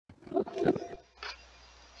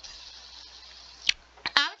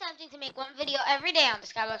make one video every day on the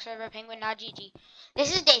Skybox server, penguin.gg.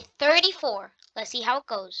 This is day 34. Let's see how it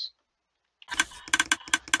goes.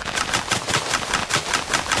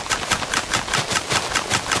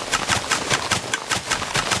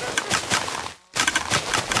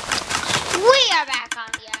 We are back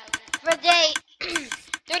on the island for day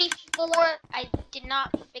 34. I did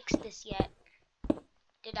not fix this yet.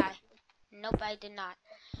 Did I? Nope, I did not.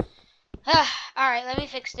 Alright, let me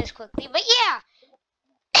fix this quickly. But yeah!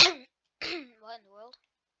 What in the world?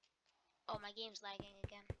 Oh, my game's lagging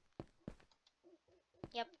again.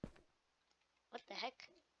 Yep. What the heck?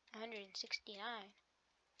 169.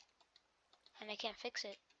 And I can't fix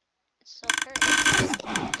it. It's so cursed.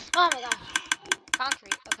 Oh my gosh.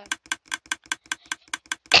 Concrete, okay.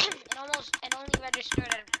 It only registered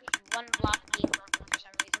at one block being broken for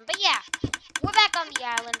some reason. But yeah, we're back on the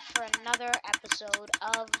island for another episode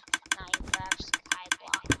of Minecraft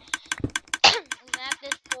Skyblock. We've been at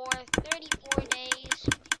this for 34 days.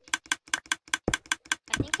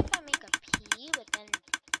 I think if I make a P, but then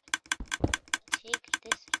take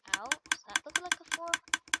this out, does that look like a 4?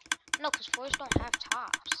 No, because 4s don't have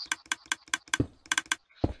tops.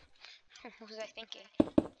 What was I thinking?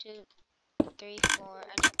 2, 3, 4.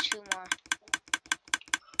 I need 2 more.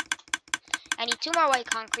 I need 2 more white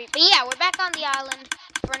concrete. But yeah, we're back on the island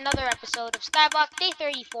for another episode of Skyblock, day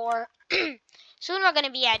 34. Soon we're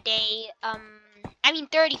gonna be at day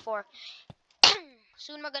 34.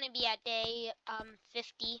 Soon we're gonna be at day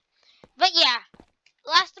 50. But yeah,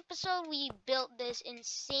 last episode we built this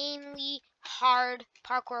insanely hard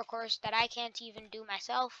parkour course that I can't even do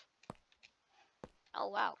myself. Oh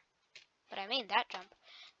wow. But I made that jump.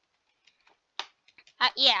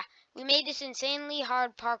 Yeah, we made this insanely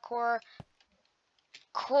hard parkour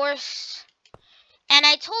course. And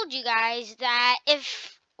I told you guys that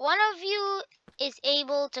if one of you is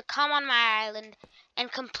able to come on my island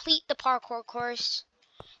and complete the parkour course,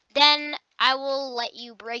 then I will let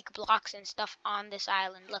you break blocks and stuff on this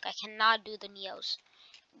island. Look, I cannot do the Neos.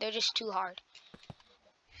 They're just too hard.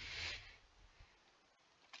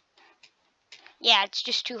 Yeah, it's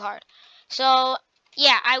just too hard. So,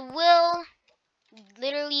 yeah, I will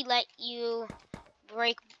literally let you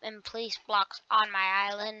break and place blocks on my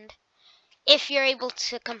island if you're able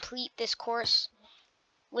to complete this course,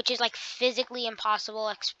 which is like physically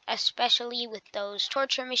impossible, especially with those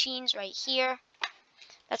torture machines right here.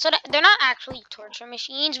 That's what they're not actually torture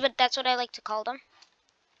machines, but that's what I like to call them.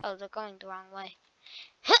 Oh, they're going the wrong way.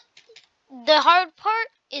 The hard part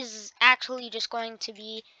is actually just going to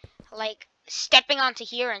be like stepping onto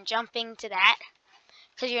here and jumping to that,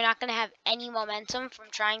 because you're not going to have any momentum from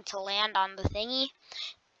trying to land on the thingy.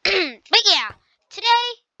 But yeah,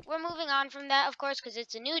 today we're moving on from that, of course, because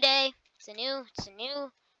it's a new day. It's a new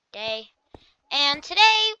day. And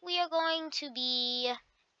today we are going to be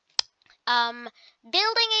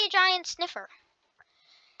building a giant sniffer,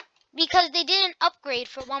 because they didn't upgrade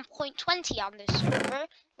for 1.20 on this server.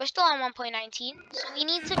 We're still on 1.19, so we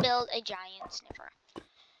need to build a giant sniffer.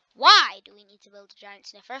 Why do we need to build a giant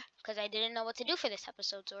sniffer? Because I didn't know what to do for this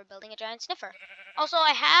episode, so we're building a giant sniffer. Also,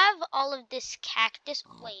 I have all of this cactus.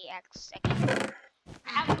 Wait a second. I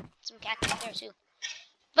have some cactus there too.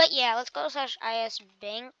 But yeah, let's go to /is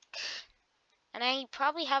bank. And I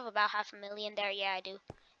probably have about 500,000 there. Yeah, I do.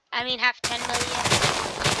 I mean, half 10 million. I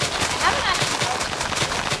haven't actually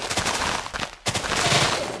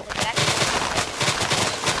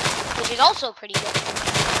built, which is also pretty good.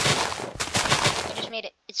 I just made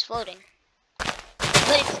it. It's floating.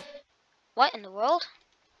 But it's... What in the world?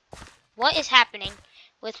 What is happening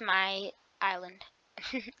with my island?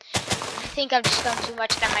 I think I've just done too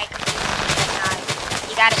much that my computer died.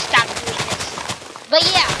 You gotta stop doing this. But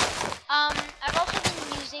yeah, I've also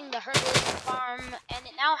been using the herbalism farm,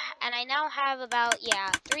 and I now have about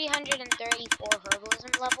 334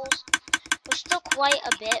 herbalism levels, which is still quite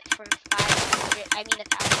a bit from 500. I mean 1,000.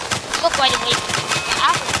 Still quite a bit from the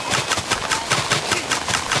average.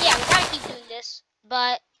 Yeah, we gotta keep doing this,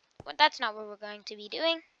 but that's not what we're going to be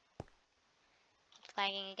doing. It's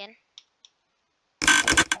lagging again.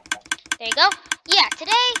 There you go. Yeah,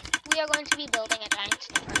 today we are going to be building a giant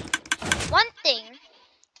sniffer. One thing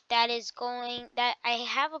that I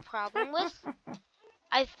have a problem with,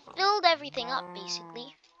 I filled everything up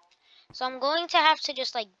basically. So I'm going to have to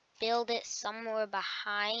just like build it somewhere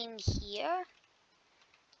behind here,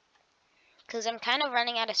 because I'm kind of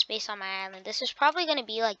running out of space on my island. This is probably going to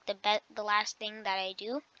be like the last thing that I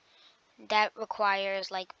do that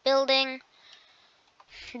requires like building.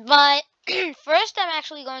 But first I'm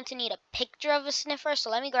actually going to need a picture of a sniffer, so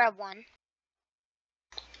let me grab one.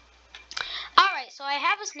 Alright, so I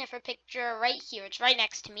have a sniffer picture right here. It's right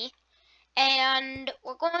next to me. And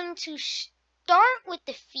we're going to start with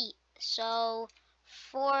the feet. So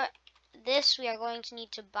for this, we are going to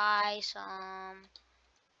need to buy some.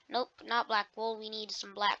 Nope, not black wool. We need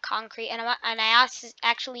some black concrete, and I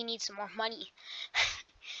actually need some more money.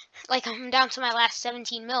 Like I'm down to my last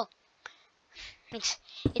 17 mil.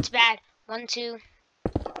 It's bad. 1, 2,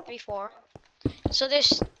 3, 4. So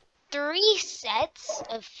there's 3 sets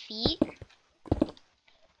of feet,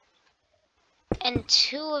 and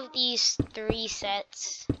 2 of these 3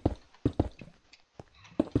 sets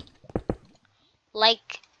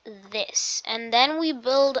like this, and then we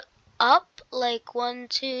build up like 1,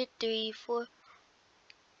 2, 3, 4,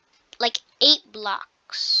 like 8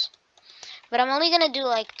 blocks. But I'm only gonna do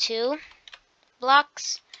like 2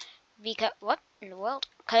 blocks because what in the world?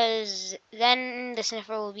 Because then the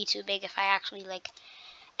sniffer will be too big if I actually like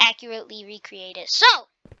accurately recreate it. So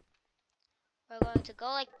we're going to go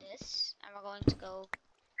like this, and we're going to go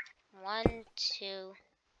 1, 2,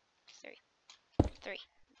 3,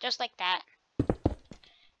 just like that.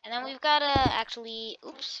 And then we've got to actually,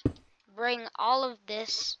 bring all of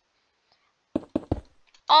this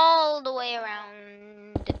all the way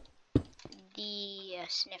around the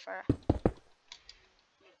sniffer.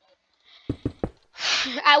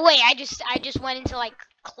 Wait, I just went into like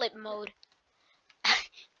clip mode.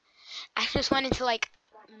 I just went into like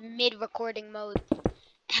mid-recording mode,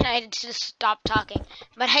 and I just stopped talking.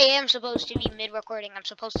 But I am supposed to be mid-recording. I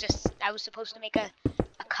was supposed to make a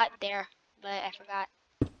cut there, but I forgot.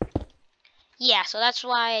 Yeah, so that's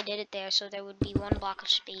why I did it there, so there would be 1 block of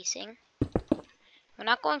spacing. We're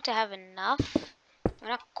not going to have enough. We're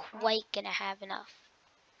not quite gonna have enough.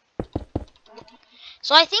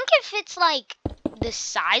 So I think if it's like the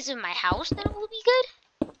size of my house, then it will be good.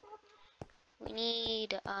 We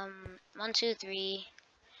need 1, 2, 3,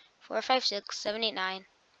 4, 5, 6, 7, 8, 9,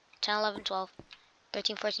 10, 11, 12,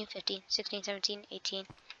 13, 14, 15, 16, 17, 18,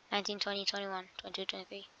 19, 20, 21, 22,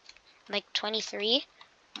 23. Like 23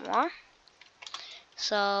 more.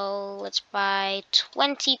 So let's buy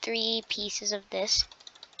 23 pieces of this.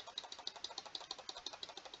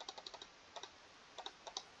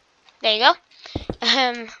 There you go.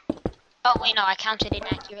 Oh wait, no, I counted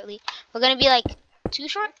inaccurately. We're gonna be like 2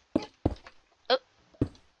 short. Oh,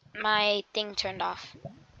 my thing turned off.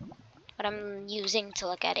 But I'm using to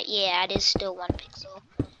look at it. Yeah, it is still 1 pixel.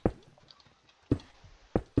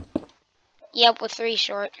 Yep, we're 3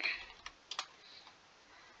 short.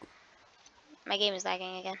 My game is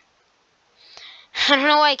lagging again. I don't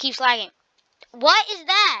know why it keeps lagging. What is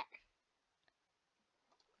that?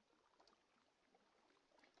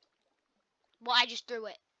 Well, I just threw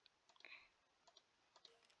it.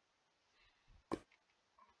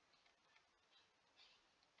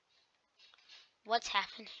 What's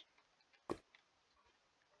happening?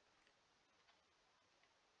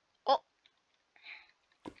 Oh.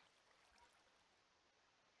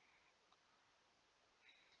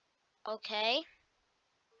 Okay.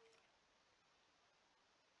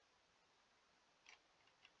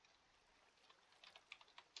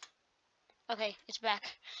 Okay, it's back.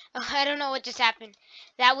 Oh, I don't know what just happened.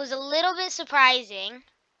 That was a little bit surprising.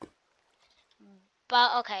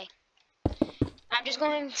 But okay. I'm just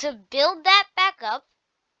going to build that back up.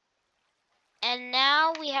 And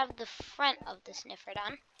now we have the front of the sniffer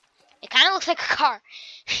done. It kind of looks like a car.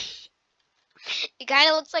 It kind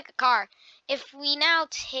of looks like a car. If we now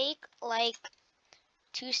take like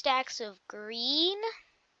 2 stacks of green.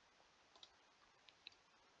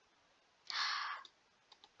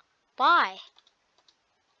 Why?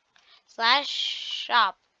 /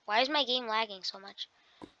 shop. Why is my game lagging so much?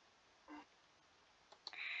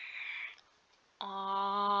 I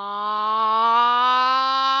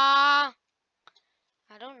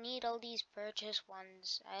don't need all these purchase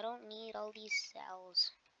ones. I don't need all these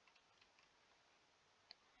cells.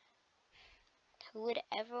 Who would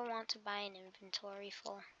ever want to buy an inventory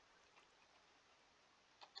full?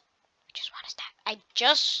 I just want a stack. I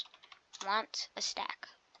just want a stack.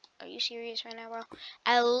 Are you serious right now, bro?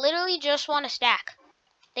 I literally just want a stack.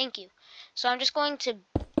 Thank you. So I'm just going to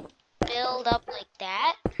build up like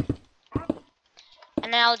that.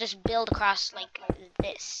 And then I'll just build across like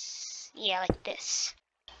this. Yeah, like this.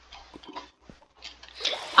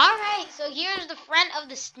 Alright, so here's the front of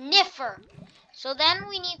the sniffer. So then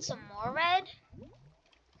we need some more red.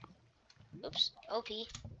 Oops, OP.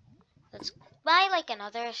 Let's buy like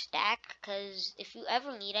another stack, because if you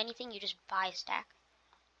ever need anything, you just buy a stack.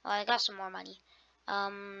 Oh, I got some more money.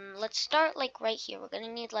 Let's start like right here. We're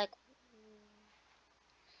gonna need like...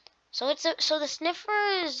 So the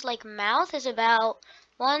sniffer's like mouth is about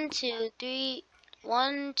 1, 2, 3,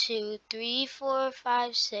 1, 2, 3, 4,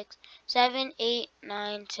 5, 6, 7, 8,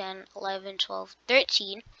 9, 10, 11, 12,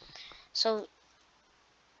 13. So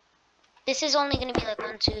this is only going to be like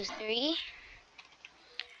 1, 2, 3.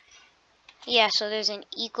 Yeah, so there's an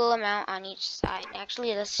equal amount on each side.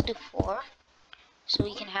 Actually, let's do 4. So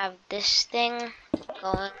we can have this thing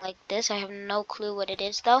going like this. I have no clue what it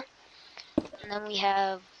is though. And then we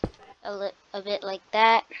have a bit like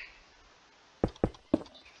that.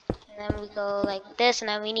 And then we go like this, and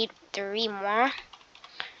then we need 3 more.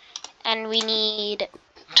 And we need...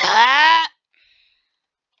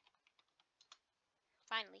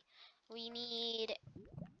 Finally. We need...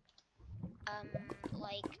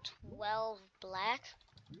 like 12 black.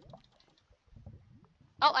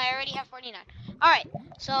 Oh, I already have 49. Alright,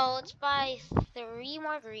 so let's buy 3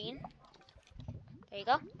 more green. There you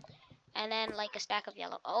go. And then like a stack of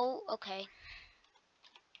yellow. Oh, okay.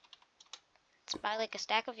 Let's buy like a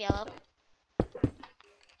stack of yellow.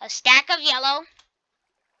 A stack of yellow.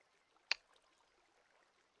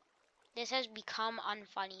 This has become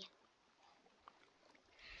unfunny.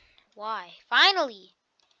 Why? Finally!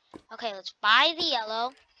 Okay, let's buy the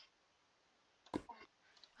yellow.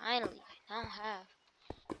 Finally, I now have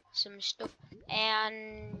some stuff.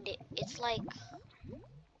 And it's like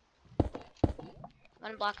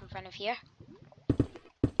 1 block in front of here.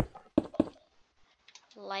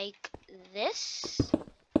 Like this.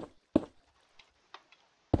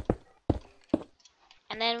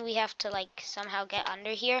 And then we have to like somehow get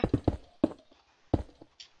under here.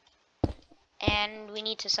 And we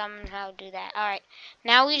need to somehow do that. Alright,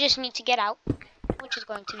 now we just need to get out, which is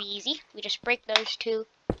going to be easy. We just break those 2.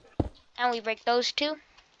 And we break those 2.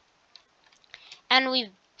 And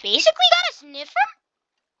we've basically got a sniffer?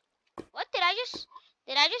 What? Did I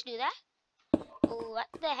just do that? What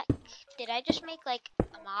the heck? Did I just make like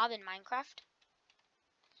a mob in Minecraft?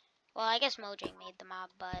 Well, I guess Mojang made the mob,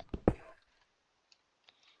 but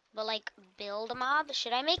like build a mob?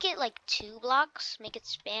 Should I make it like 2 blocks? Make it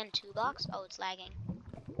span 2 blocks? Oh, it's lagging.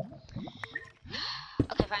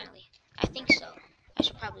 Okay, finally. I think so. I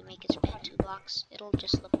should probably make it span 2 blocks. It'll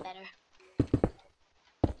just look better.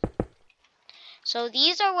 So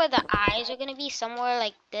these are where the eyes are gonna be, somewhere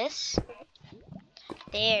like this.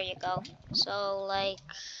 There you go. So like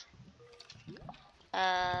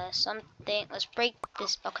something. Let's break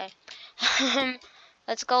this. Okay.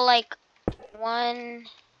 Let's go like 1,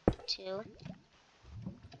 2.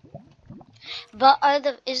 But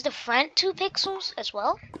is the front 2 pixels as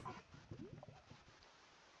well?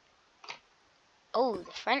 Oh,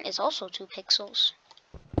 the front is also 2 pixels.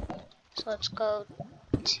 So let's go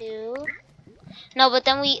 2. No, but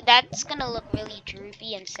then that's gonna look really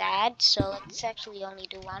droopy and sad. So let's actually only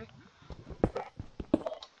do 1.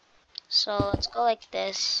 So let's go like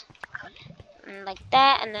this, and like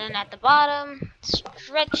that, and then at the bottom,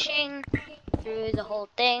 stretching through the whole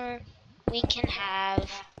thing, we can have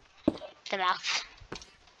the mouth.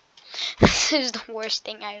 This is the worst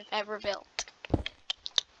thing I've ever built.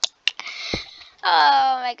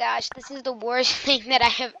 Oh my gosh, this is the worst thing that I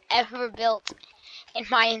have ever built in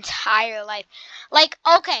my entire life. Like,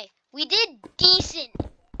 okay, we did decent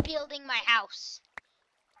building my house,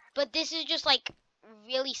 but this is just like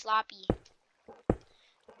really sloppy.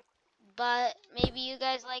 But maybe you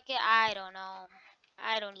guys like it. I don't know.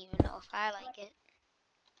 I don't even know if I like it.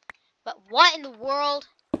 But what in the world?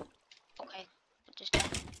 Okay, just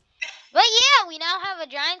but yeah, we now have a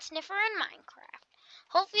giant sniffer in Minecraft.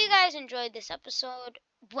 Hopefully you guys enjoyed this episode.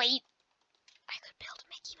 Wait, I could build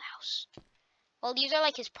Mickey Mouse. Well, these are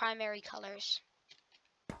like his primary colors.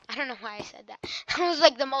 I don't know why I said that. That was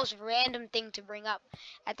like the most random thing to bring up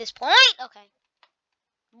at this point. Okay.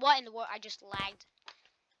 What in the world? I just lagged.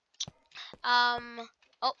 Oh,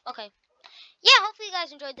 okay. Yeah, hopefully you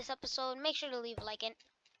guys enjoyed this episode. Make sure to leave a like and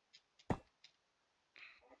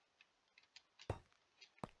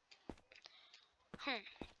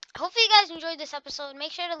hopefully you guys enjoyed this episode.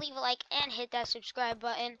 Make sure to leave a like and hit that subscribe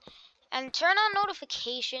button. And turn on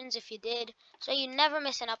notifications if you did, so you never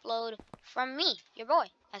miss an upload from me, your boy,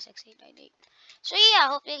 SX898. So yeah, I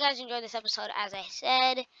hope you guys enjoyed this episode. As I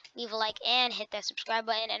said, leave a like and hit that subscribe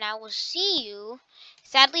button, and I will see you.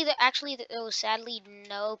 Sadly, there was sadly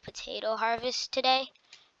no potato harvest today,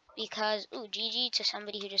 because, ooh, GG to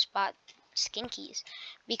somebody who just bought skin keys,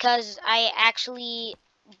 because I actually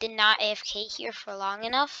did not AFK here for long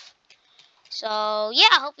enough. So, yeah,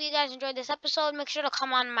 I hope you guys enjoyed this episode. Make sure to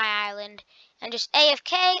come on my island and just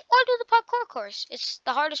AFK or do the parkour course. It's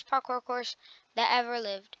the hardest parkour course that ever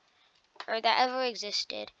lived, or that ever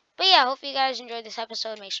existed. But, yeah, I hope you guys enjoyed this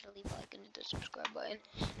episode. Make sure to leave a like and hit the subscribe button.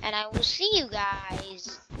 And I will see you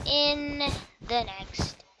guys in the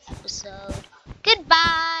next episode. Goodbye.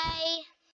 Bye!